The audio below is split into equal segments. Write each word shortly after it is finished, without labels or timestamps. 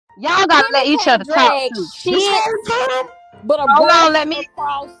Y'all gotta let each other talk Drag too. shit, but a Hold brush on, let me.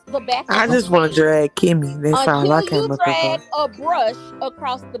 across the back of I your just want to drag Kimmy. That's all I until you came up here drag for. a brush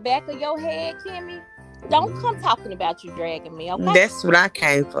across the back of your head, Kimmy. Don't come talking about you dragging me, okay? That's what I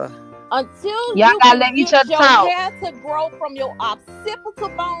came for. Until Y'all you gotta can let each get other your talk. hair to grow from your occipital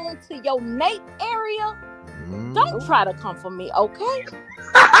bone to your nape area, don't try to come for me, okay?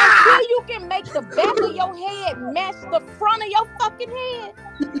 Until you can make the back of your head match the front of your fucking head,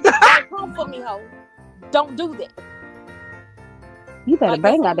 don't come for me, ho. Don't do that. You better Like,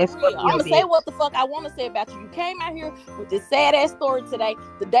 bang that's out that for real. I'm gonna say bitch. what the fuck I want to say about you. You came out here with this sad ass story today,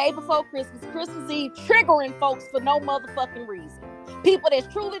 the day before Christmas, Christmas Eve, triggering folks for no motherfucking reason. People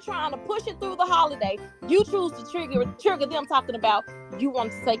that's truly trying to push it through the holiday, you choose to trigger them talking about you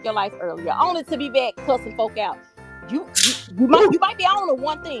wanted to take your life earlier, only to be back cussing folk out. You might be on to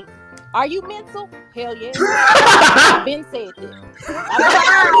one thing. Are you mental? Hell yeah. I've been said that. I've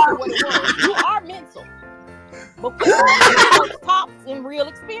been what it was. You are mental. But folks talks and real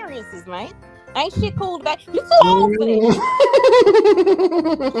experiences, man. Ain't shit cool about you too old for that.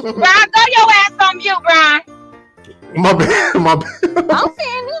 Brian, throw your ass on mute, Brian. My bad. I'm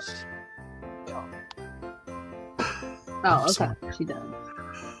finished. Oh, okay. She done.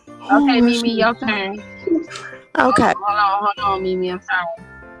 Okay, Mimi, your turn. Okay. Hold on, Mimi. I'm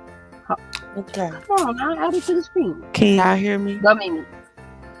sorry. Okay. Hold on, I added to the screen. Can y'all hear me? Go, Mimi.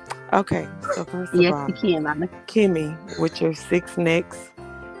 Okay. So first Yes, of all, you can, Mama. Kimmy, with your 6 necks,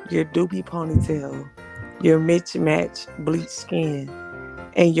 your doobie ponytail, your mismatched bleached skin,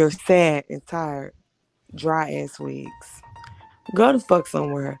 and your sad and tired dry ass wigs. Go the fuck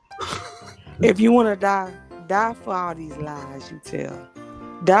somewhere. If you want to die for all these lies you tell.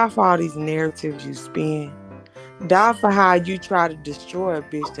 Die for all these narratives you spin. Die for how you try to destroy a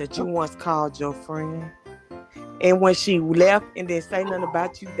bitch that you once called your friend. And when she left and didn't say nothing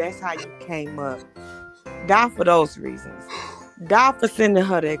about you, that's how you came up. Die for those reasons. Die for sending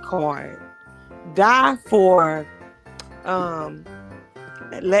her that card. Die for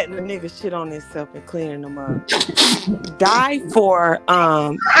letting the nigga shit on himself and cleaning them up. Die for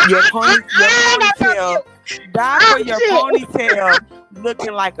your ponytail. Die for your ponytail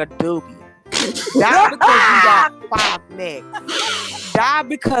looking like a doobie. Die because you got 5 necks. Die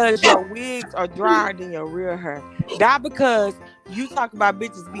because your wigs are drier than your real hair. Die because you talk about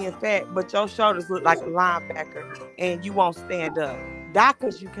bitches being fat, but your shoulders look like a linebacker and you won't stand up. Die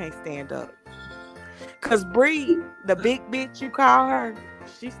because you can't stand up. Because Bree, the big bitch you call her,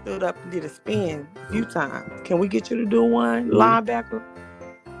 she stood up and did a spin a few times. Can we get you to do one, linebacker?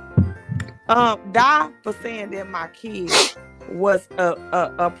 Die for saying that my kid was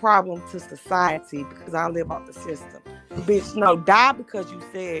a problem to society because I live off the system. Bitch, no, die because you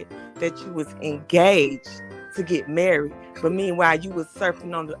said that you was engaged to get married, but meanwhile you was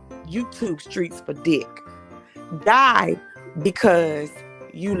surfing on the YouTube streets for dick. Die because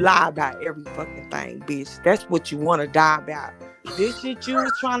you lie about every fucking thing, bitch. That's what you want to die about. This shit you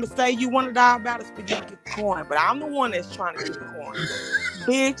was trying to say you want to die about is for you to get the coin, but I'm the one that's trying to get the coin.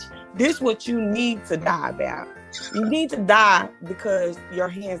 Bitch, this what you need to die about. You need to die because your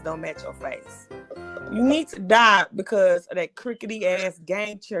hands don't match your face. You need to die because of that crickety ass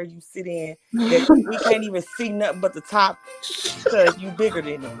game chair you sit in that we can't even see nothing but the top because you bigger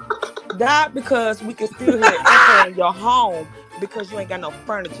than it. Die because we can still hear the echo in your home because you ain't got no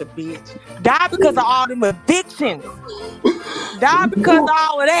furniture, bitch. Die because of all them addictions. Die because of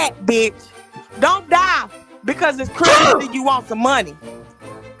all of that, bitch. Don't die because it's Christmas and you want some money.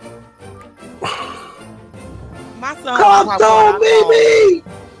 My son Come on, baby.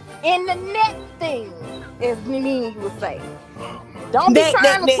 And the next thing, as Mimi would say, don't be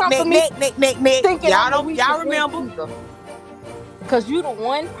trying to come for me thinking y'all remember. Because you the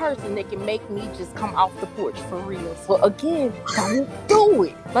one person that can make me just come off the porch for real. So again, don't do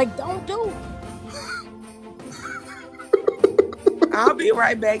it. Like, don't do it. I'll be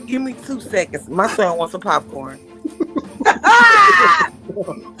right back. Give me 2 seconds. My son wants some popcorn.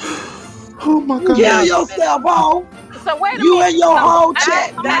 Oh my God. Kill yourself, ho. So wait a You minute. and your whole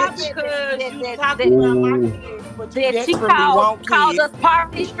chat. That's because you talking about my kids, but you That she desperately want called kids. us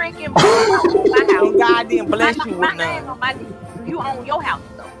poverty stricken. My house. And God didn't bless you with My none. name on my deed. You own your house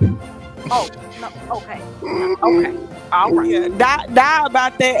though. Oh no. Okay. Okay. All right. Yeah, die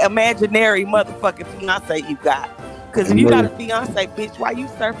about that imaginary motherfucking fiance you got. Because if you got a fiance, bitch, why you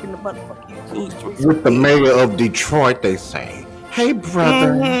surfing the motherfucking YouTube streets? With the mayor of Detroit, they say, "Hey,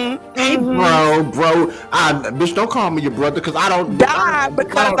 brother. Hey, bro. Bitch, don't call me your brother because I don't die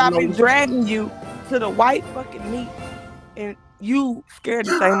because I've been dragging you to the white fucking meat you scared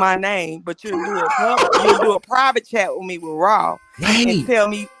to say my name, but you'll do a private chat with me with Raw and tell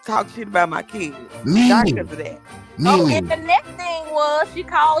me talk shit about my kids. Not because of that. Oh, and the next thing was she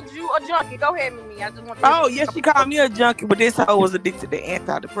called you a junkie. Go ahead, Mimi. I just want to yes, she called me a junkie, but this hoe was addicted to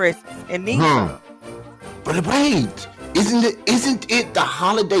antidepressants and these. But wait, isn't it the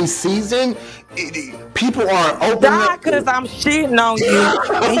holiday season? People are open. Because I'm shitting on you,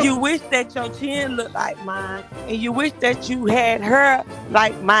 and you wish that your chin looked like mine, and you wish that you had hair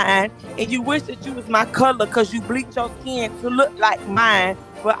like mine, and you wish that you was my color because you bleached your skin to look like mine.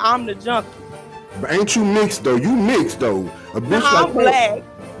 But I'm the junkie. But ain't you mixed though? You mixed though. A bitch like I'm black.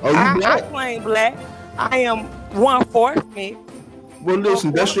 Oh, you black? I claim black. I am 1/4 mixed. Well,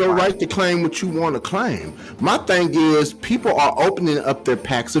 listen, that's your right to claim what you want to claim. My thing is, people are opening up their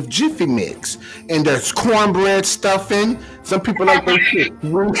packs of Jiffy Mix, and there's cornbread stuffing. Some people like their shit.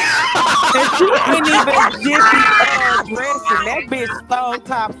 And she ain't even Jiffy dressing. That bitch stole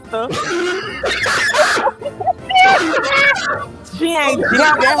top stuff. She ain't Jiffy.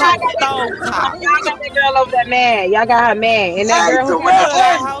 That stole top. Y'all got that girl over there mad. Y'all got her mad. And that girl who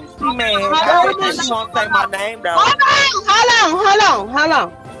she mad. I think she won't say my name though. Hold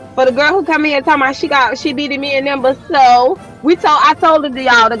on. For the girl who come in talking about she beating me and them, but so I told her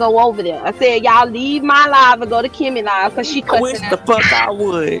y'all to go over there. I said y'all leave my live and go to Kimmy live because she cussing. I wish the fuck I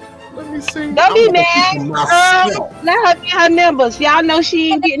would. Let me see. Don't be mad. Let her get her numbers. Y'all know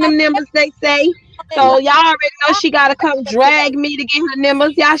she ain't getting them numbers they say. So y'all already know she gotta come drag me to get her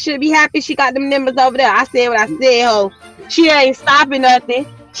numbers. Y'all should be happy she got them numbers over there. I said what I said, ho. She ain't stopping nothing.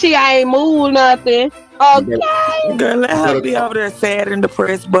 She ain't moving nothing. Okay. Girl, let her be over there sad and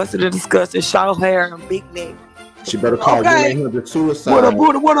depressed, busted and disgusted, short hair and big neck. She better call 1-800 suicide.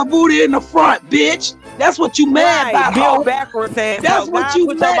 With a booty in the front, bitch. That's what you mad about. Bill backwards ass. That's what you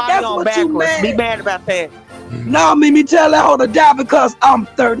mad. That's what you mad. Be mad about that. No, Mimi, tell that hoe to die because I'm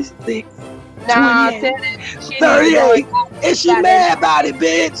 36. Nah, 38. And she mad about it,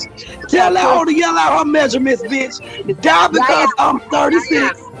 bitch. Tell that hoe to yell out her measurements, bitch. Die because I'm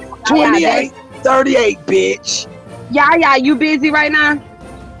 36, 28, 38, bitch. Yeah, you busy right now?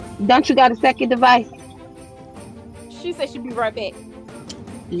 Don't you got a second device? She said she'd be right back.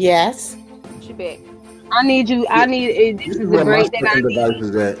 Yes. She back. This is a great thing.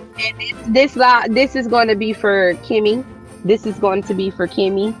 This is going to be for Kimmy. This is going to be for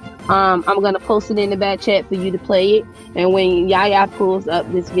Kimmy. I'm going to post it in the back chat for you to play it. And when Yaya pulls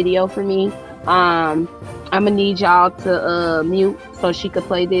up this video for me, I'm going to need y'all to mute so she could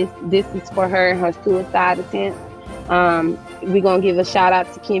play this. This is for her and her suicide attempt. We're going to give a shout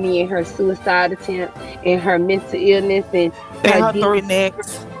out to Kimmy and her suicide attempt and her mental illness and her 3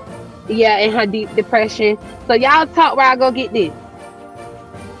 necks. Yeah, and her deep depression. So y'all talk while I go get this.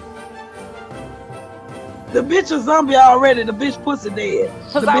 The bitch a zombie already. The bitch pussy dead.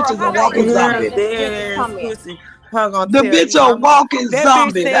 The bitch is a walking zombie. The bitch a walking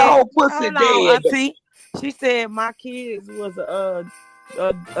zombie. That whole pussy dead. Auntie. She said my kids was a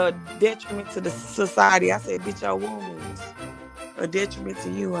detriment to the society. I said, bitch, your woman is a detriment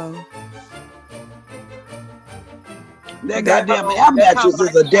to you, That goddamn air mattress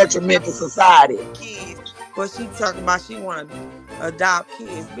is a detriment to society. Kids, but she talking about she want to adopt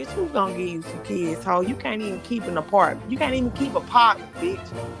kids. Bitch, who's gonna give you some kids, ho? You can't even keep an apartment. You can't even keep a apartment, bitch.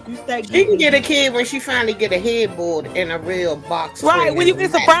 You stay. She can get a kid when she finally get a headboard and a real box. Right, when you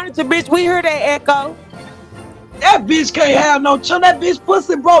get some furniture, bitch, we hear that echo. That bitch can't have no child. That bitch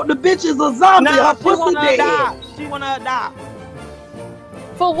pussy broke. The bitch is a zombie. Her pussy dead. She wanna adopt.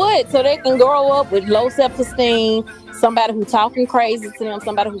 For what? So they can grow up with low self-esteem. Somebody who talking crazy to them,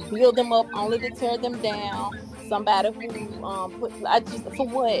 somebody who build them up only to tear them down, somebody who for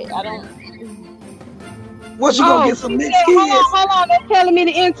what? I don't. What you gonna get some mixed kids? Hold on, they're telling me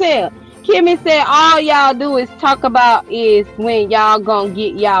the intel. Kimmy said all y'all do is talk about is when y'all gonna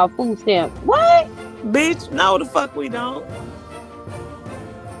get y'all food stamps. What? Bitch, no the fuck we don't.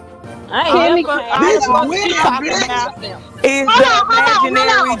 Bitch, is the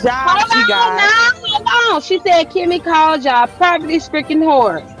imaginary job she got. Hold on. She said Kimmy called y'all poverty-stricken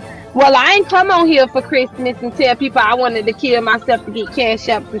whore. Well, I ain't come on here for Christmas and tell people I wanted to kill myself to get cash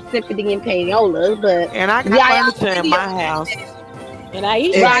out for sympathy and payola, but and I got furniture in my house. And I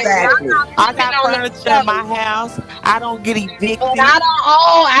eat exactly. I got furniture in my house. I don't get evicted. And I don't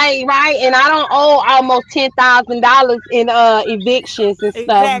owe. And I don't owe almost $10,000 in evictions and stuff.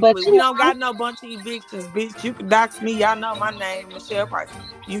 Exactly. But we don't got no bunch of evictions, bitch. You can dox me. Y'all know my name, Michelle Price.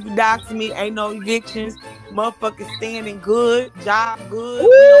 You can dox me. Ain't no evictions. Motherfuckers standing good, job good. We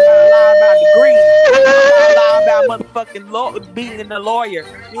don't gotta lie about degrees. We don't gotta lie about motherfucking being a lawyer.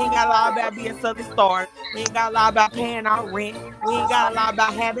 We ain't gotta lie about being Southern Star. We ain't gotta lie about paying our rent. We ain't gotta lie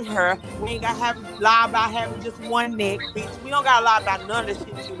about having her. We ain't gotta lie about having just one neck, bitch. We don't gotta lie about none of the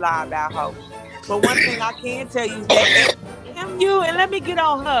shit you lie about, ho. But one thing I can tell you is that you and let me get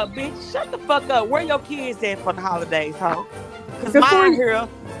on her, bitch. Shut the fuck up. Where your kids at for the holidays, ho? Cause mine here,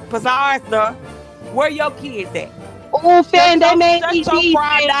 Pizarra, where your kids at? Oh, fan, they made me shut your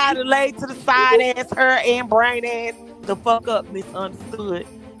fried eye to lay to the side ass, her and brain ass the fuck up, misunderstood.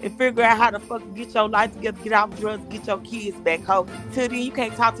 And figure out how the fuck get your life together, get off drugs, get your kids back home. Till then, you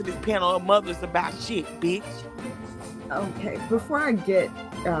can't talk to this panel of mothers about shit, bitch. Okay, before I get,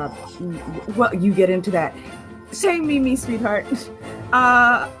 you get into that. Say, Mimi, sweetheart.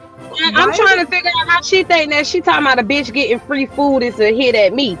 I'm trying to figure out how she think that she talking about a bitch getting free food is a hit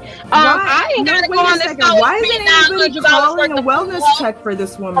at me. I ain't gotta go on the store. Why isn't anybody calling a wellness check for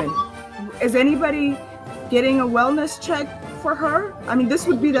this woman? Is anybody getting a wellness check for her? I mean, this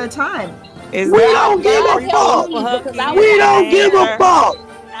would be the time. We don't give a fuck. We don't give a fuck.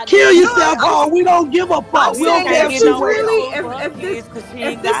 Kill yourself, oh, we don't give a fuck. We don't care if she's really,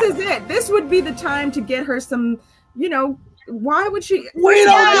 if this is it, this would be the time to get her some, you know, why would she? We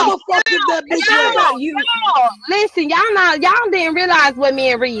don't give a fuck if that bitch. Listen, y'all didn't realize what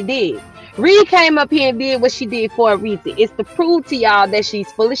me and Reed did. Reed came up here and did what she did for a reason. It's to prove to y'all that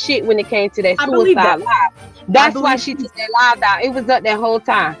she's full of shit when it came to that suicide live. That's why she took that live down. It was up that whole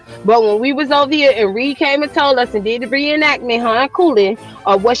time. But when we was over here and Reed came and told us and did the reenactment, her and Coolin,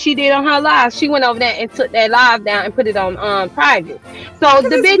 of what she did on her live, she went over there and took that live down and put it on private. So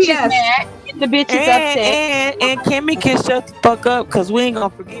the bitch is mad. The bitch is upset. And Kimmy can shut the fuck up, because we ain't gonna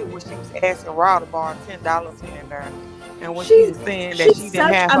forget when she was asking Rod to borrow $10 in there. And when she was saying that she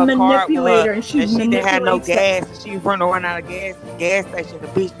didn't have her manipulator, and she didn't have no gas, and she was running around out of gas station. The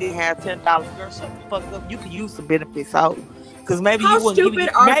bitch didn't have $10. Girl, shut the fuck up. You could use some benefits, ho. Because maybe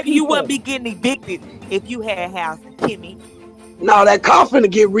you wouldn't be getting evicted if you had housing, Kimmy. No, that car finna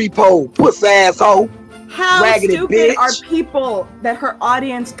get repoed, pussy asshole. How raggedy stupid bitch. are people that her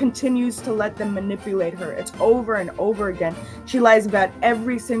audience continues to let them manipulate her? It's over and over again. She lies about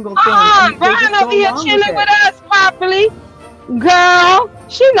every single thing. Brian over here chilling with us properly. Girl,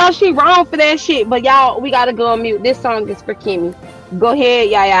 she knows she wrong for that shit. But y'all, we gotta go on mute. This song is for Kimmy. Go ahead,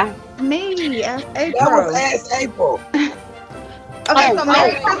 Yaya. Me, April. That was Ask April. Okay, so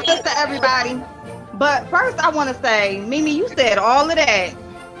Merry Christmas to everybody. But first, I want to say, Mimi, you said all of that.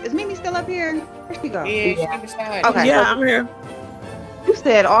 Is Mimi still up here? Where'd she go? Yeah. Okay. Yeah, I'm here. You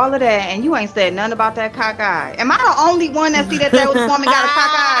said all of that, and you ain't said nothing about that cockeye. Am I the only one that see that woman got a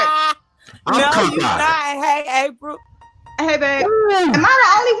cockeye? No, you not. Hey, April. Hey, babe. Am I the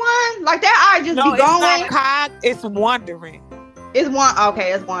only one? Like that eye just be going? No, it's not cock. It's wandering. It's one.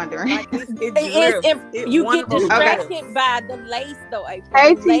 Okay, it's wandering. Like if you get distracted by the lace, though,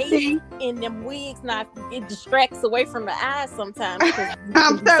 April. The lace in them wigs, not it distracts away from the eyes sometimes.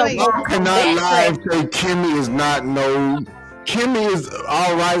 I'm telling you, I cannot lie and say Kimmy is not no. Kimmy is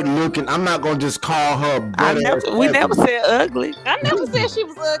all right looking. I'm not gonna just call her better. We never said ugly. I never said she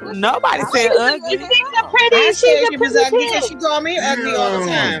was ugly. Nobody said ugly. She's a pretty. She was ugly because she called me ugly all the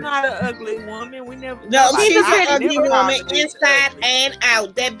time. She's not an ugly woman. We never. No, she's an ugly woman inside and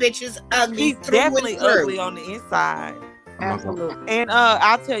out. That bitch is ugly. She's definitely ugly on the inside. Absolutely. And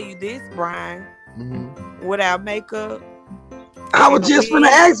I'll tell you this, Brian. Without makeup. I was just gonna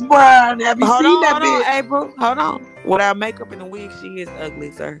ask Brian, have you seen that bitch? April, hold on. Without makeup and the wig, she is ugly,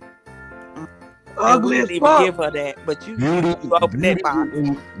 sir. Ugly as fuck. fuck. Give her that, but you open that box.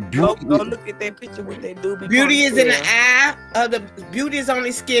 Go look at that picture with that doobie. Beauty is in the eye. Beauty is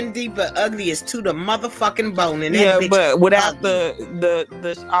only skin deep, but ugly is to the motherfucking bone. And that bitch but without ugly.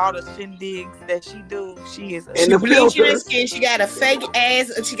 the all the shindigs that she do, she is. She bleaching her skin. She got a fake ass.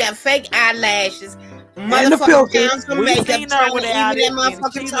 She got fake eyelashes. And the filter. Down some makeup, trying to even that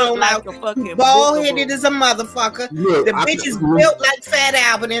motherfucking tone out. Bald headed as a motherfucker. Look, the bitch is built like Fat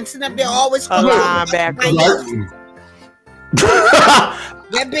Albert and sitting up there always a linebacker.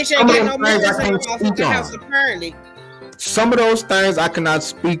 That bitch ain't got no business in the motherfucking house apparently. Some of those things I cannot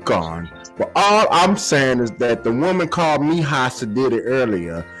speak on. But all I'm saying is that the woman called me Hasididi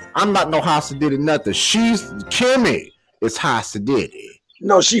earlier. I'm not no Hasididi nothing. She's Kimmy. It's Hasididi.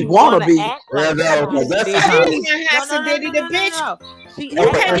 No, she wanna be. That's Hasididi, the bitch. You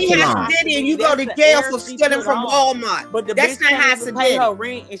can't be Hasididi and you go to jail for stealing from Walmart. But that's not Hasididi. Pay her Hasididi.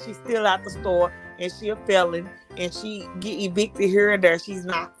 rent and she's still out the store and she a felon and she get evicted here and there. She's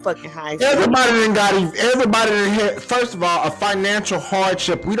not fucking high. Everybody didn't have, first of all, a financial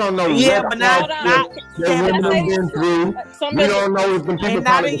hardship. We don't know. Yeah, but not been through. We don't know if the people and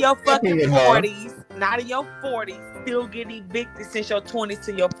not in your fucking 40s. not in your 40s, still getting evicted since your 20s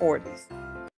to your 40s.